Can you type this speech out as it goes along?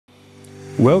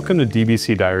Welcome to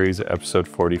DBC Diaries, episode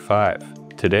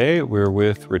 45. Today, we're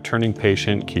with returning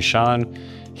patient Kishan.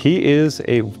 He is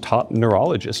a top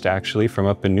neurologist, actually, from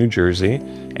up in New Jersey,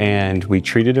 and we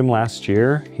treated him last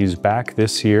year. He's back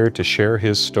this year to share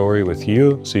his story with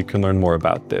you so you can learn more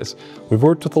about this. We've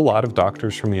worked with a lot of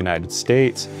doctors from the United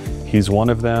States. He's one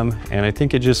of them, and I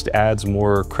think it just adds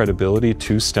more credibility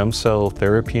to stem cell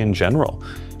therapy in general.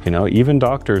 You know, even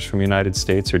doctors from the United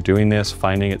States are doing this,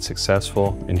 finding it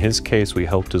successful. In his case, we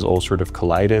helped his ulcerative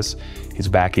colitis. He's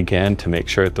back again to make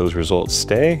sure that those results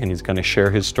stay, and he's going to share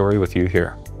his story with you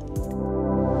here.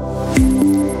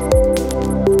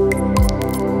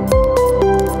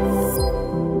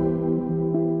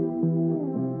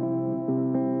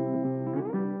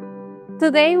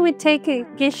 Today we take a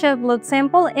Kishan blood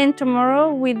sample and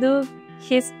tomorrow we do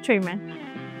his treatment.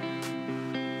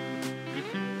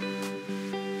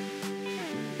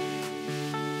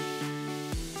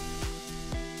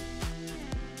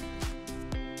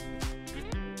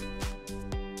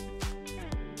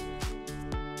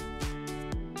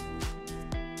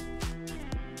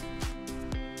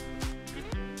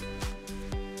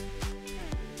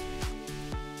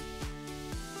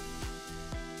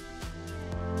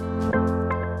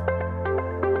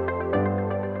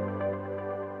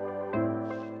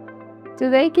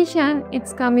 Today, Kishan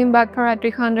is coming back for a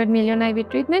 300 million IV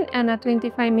treatment and a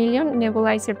 25 million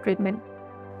nebulizer treatment.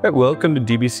 All right, welcome to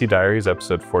DBC Diaries,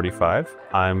 episode 45.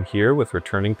 I'm here with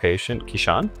returning patient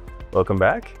Kishan. Welcome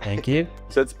back. Thank you.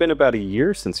 So it's been about a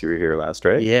year since you were here last,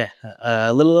 right? Yeah,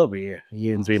 a little over a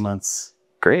year and 3 months.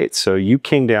 Great. So you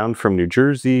came down from New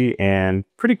Jersey, and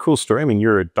pretty cool story. I mean,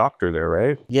 you're a doctor there,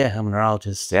 right? Yeah, I'm a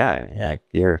neurologist. Yeah,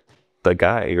 you're the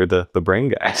guy, you're the brain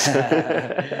guy.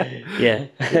 Yeah.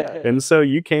 And so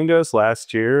you came to us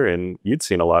last year and you'd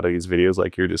seen a lot of these videos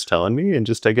like you're just telling me, and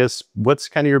just, I guess, what's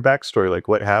kind of your backstory? Like,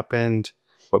 what happened?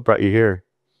 What brought you here?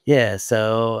 Yeah,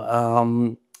 so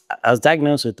I was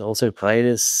diagnosed with ulcerative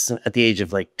colitis at the age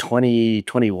of like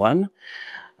 21.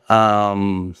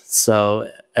 So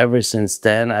ever since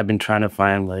then, I've been trying to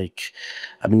find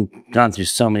I've been gone through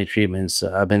so many treatments.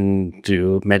 I've been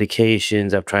through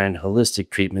medications, I've tried holistic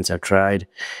treatments, I've tried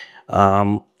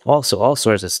also all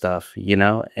sorts of stuff, you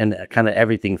know, and kind of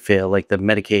everything failed. Like the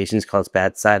medications caused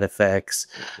bad side effects,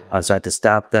 so I had to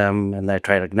stop them. And I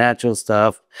tried like natural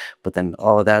stuff, but then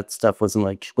all of that stuff was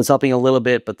helping a little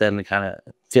bit, but then it kind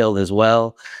of failed as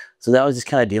well. So that was just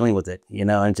kind of dealing with it, you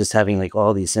know, and just having like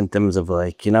all these symptoms of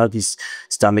these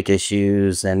stomach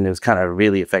issues, and it was kind of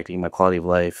really affecting my quality of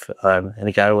life. And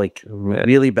it got like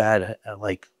really bad.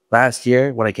 Like last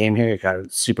year when I came here, it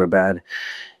got super bad.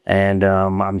 And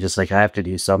I'm just like, I have to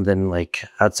do something like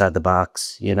outside the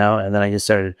box, you know? And then I just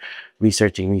started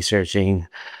researching.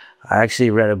 I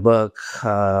actually read a book,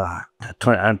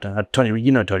 Tony,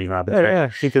 you know Tony Robbins, right? Yeah,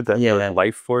 he did that. Yeah,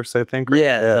 Life Force, I think. Right?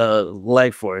 Yeah,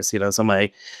 Life Force. You know, so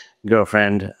my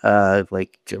girlfriend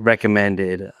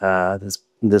recommended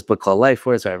this book called Life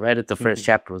Force. So I read it. The first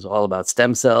chapter was all about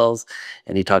stem cells,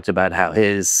 and he talked about how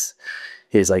his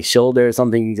like shoulder or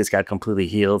something just got completely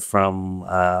healed from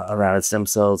around his stem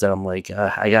cells. And I'm like,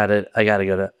 I gotta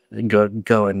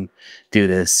go and do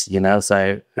this, you know.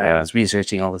 So I was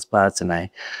researching all the spots, and I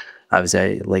tried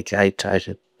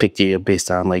to pick you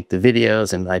based on like the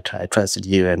videos, and I trusted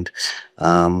you and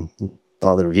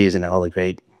all the reviews and all the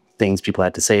great things people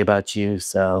had to say about you.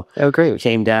 So great. We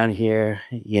came down here,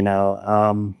 you know.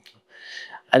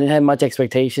 I didn't have much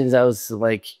expectations. I was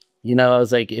like,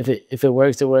 if it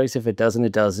works, it works. If it doesn't,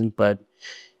 it doesn't. But,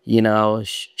 you know,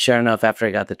 sure enough, after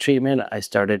I got the treatment,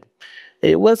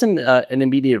 it wasn't an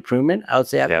immediate improvement. I would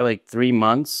say after like 3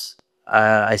 months,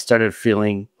 I started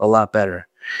feeling a lot better,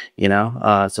 you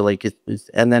know? So like,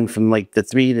 and then from like the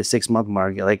 3 to 6 month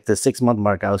mark, like the 6 month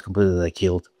mark, I was completely like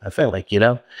healed. I felt like, you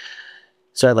know?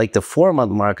 So at like the 4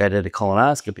 month mark, I did a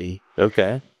colonoscopy.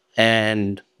 Okay.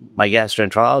 And my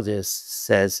gastroenterologist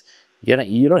says, you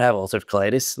don't have ulcerative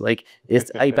colitis. Like,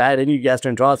 I had a new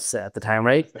gastroenterologist at the time,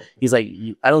 right? He's like,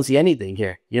 I don't see anything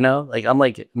here, you know? Like, I'm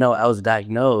like, no, I was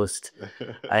diagnosed.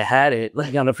 I had it,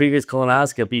 like, on a previous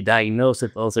colonoscopy, diagnosed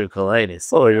with ulcerative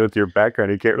colitis. Well, with your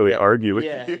background, you can't really argue with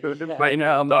you. Right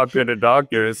now, I'm not been a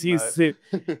doctor. He's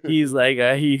like,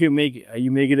 you make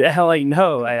it. I'm like,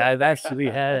 no, I've actually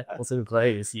had ulcerative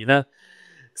colitis, you know?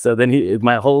 So then it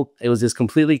was just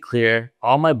completely clear.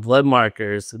 All my blood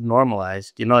markers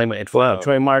normalized. You know, like my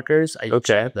inflammatory markers, I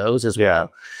checked those as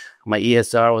well. My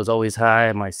ESR was always high.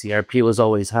 My CRP was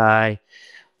always high.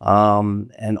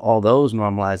 And all those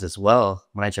normalized as well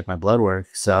when I checked my blood work.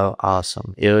 So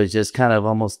Awesome. it was just kind of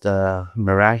almost a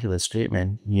miraculous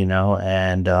treatment,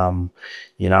 and I'm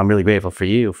really grateful for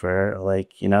you for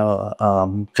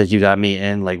because you got me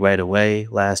in like right away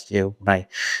last year. When I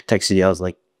texted you,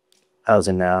 I was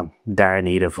in dire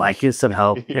need of like some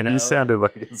help. You sounded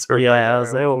like it's I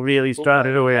was like, really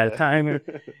struggling away at a time,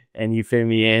 and you fit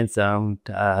me in, so I'm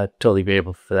totally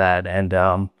grateful for that. And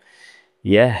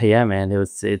yeah, man, it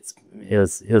was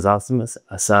awesome.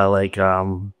 I saw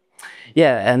and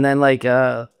then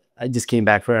I just came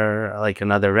back for like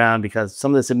another round because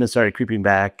some of the symptoms started creeping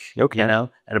back. Okay.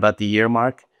 At about the year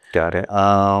mark. Got it.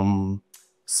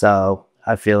 So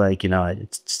I feel like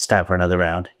it's time for another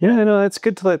round. Yeah, no, it's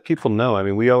good to let people know. I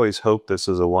mean, we always hope this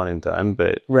is a one and done,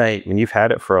 but Right. I mean, you've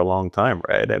had it for a long time,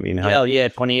 right? I mean, Yeah,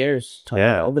 20 years.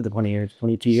 Yeah. Over the 20 years,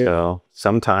 22 years. So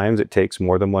sometimes it takes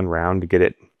more than one round to get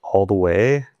it all the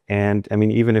way. And I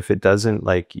mean, even if it doesn't,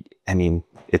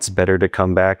 it's better to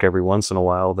come back every once in a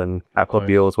while than have to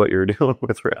deal with what you're dealing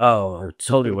with. Right? Oh,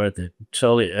 totally worth it.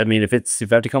 Totally. I mean, if I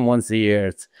have to come once a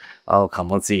year, I'll come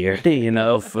once a year,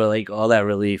 for like all that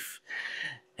relief.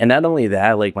 And not only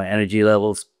that, like my energy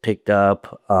levels picked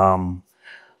up,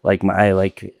 like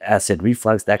my acid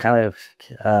reflux, that kind of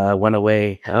went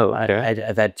away. Oh, okay.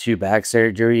 I've had 2 back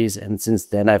surgeries, and since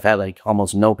then I've had like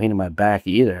almost no pain in my back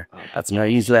either. I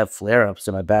usually have flare-ups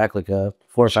in my back 4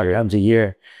 or 5 times a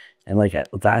year. And like the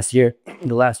last year I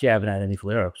haven't had any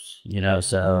flare-ups,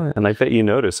 so. And I bet you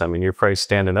notice, I mean, you're probably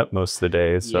standing up most of the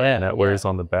days, so and that wears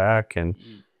on the back. And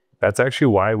that's actually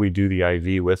why we do the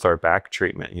IV with our back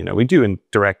treatment. We do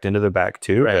direct into the back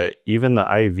too, but even the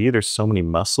IV, there's so many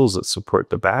muscles that support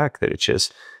the back that it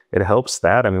helps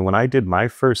that. I mean, when I did my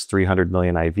first 300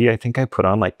 million IV, I think I put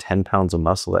on like 10 pounds of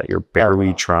muscle that you're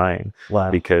barely trying. Wow.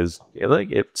 Because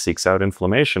it seeks out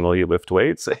inflammation. Well, you lift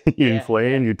weights, you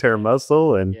inflame, you tear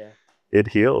muscle, and it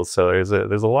heals. So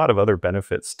there's a lot of other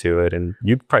benefits to it, and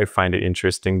you'd probably find it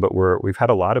interesting, but we've had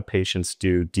a lot of patients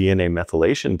do DNA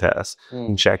methylation tests,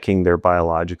 checking their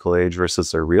biological age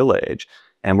versus their real age.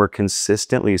 And we're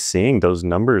consistently seeing those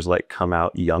numbers come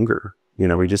out younger.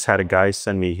 We just had a guy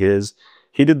send me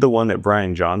he did the one that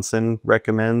Brian Johnson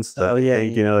recommends. Like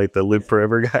the live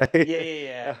forever guy.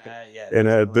 Yeah.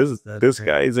 And this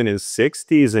guy's in his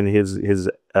 60s, and his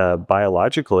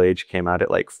biological age came out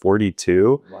at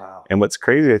 42. Wow. And what's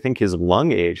crazy, I think his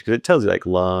lung age, because it tells you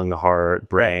lung, heart,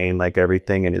 brain,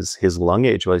 everything, and his lung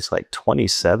age was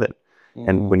 27.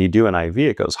 And when you do an IV,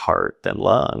 it goes heart, then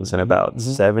lungs, and about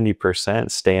 70%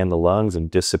 stay in the lungs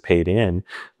and dissipate in.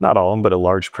 Not all of them, but a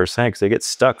large percent, because they get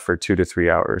stuck for 2 to 3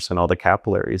 hours and all the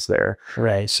capillaries there.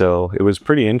 Right. So it was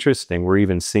pretty interesting. We're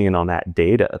even seeing on that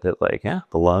data that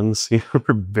the lungs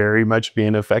were very much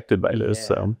being affected by this.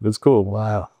 So it's cool.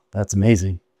 Wow. That's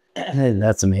amazing.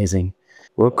 That's amazing.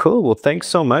 Well, cool. Well, thanks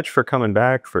so much for coming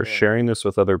back, for sharing this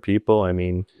with other people. I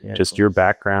mean, just your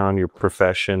background, your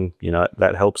profession,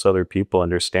 that helps other people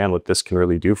understand what this can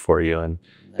really do for you. And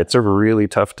it's a really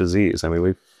tough disease. I mean,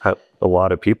 we've had a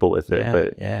lot of people with it,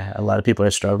 but a lot of people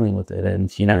are struggling with it,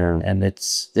 and and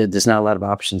there's not a lot of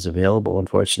options available,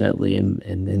 unfortunately,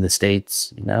 in the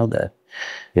States.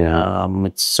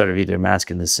 It's sort of either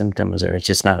masking the symptoms or it's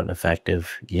just not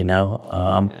effective.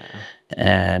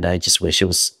 And I just wish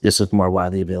this was more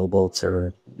widely available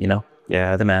to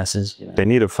the masses. They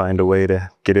need to find a way to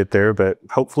get it there, but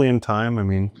hopefully in time. I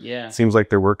mean, it seems like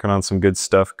they're working on some good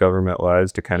stuff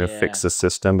government-wise to kind of fix the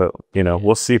system, but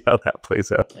we'll see how that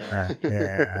plays out. I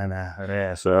know.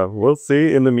 Yeah. So we'll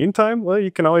see. In the meantime, well,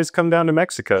 you can always come down to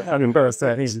Mexico. I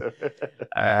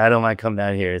don't mind coming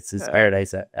down here. It's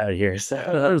paradise out here. So.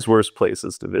 There's worse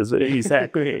places to visit.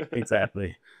 Exactly.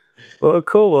 Well,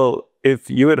 cool. Well,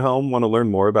 if you at home want to learn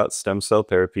more about stem cell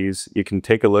therapies, you can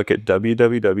take a look at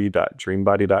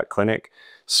www.dreambody.clinic.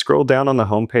 Scroll down on the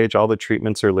homepage, all the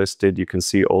treatments are listed. You can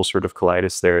see ulcerative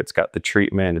colitis there. It's got the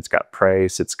treatment, it's got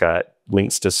price, it's got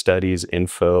links to studies,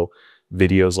 info,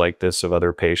 videos like this of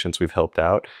other patients we've helped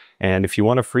out. And if you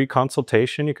want a free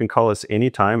consultation, you can call us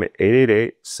anytime at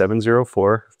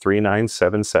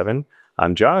 888-704-3977.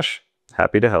 I'm Josh,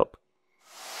 happy to help.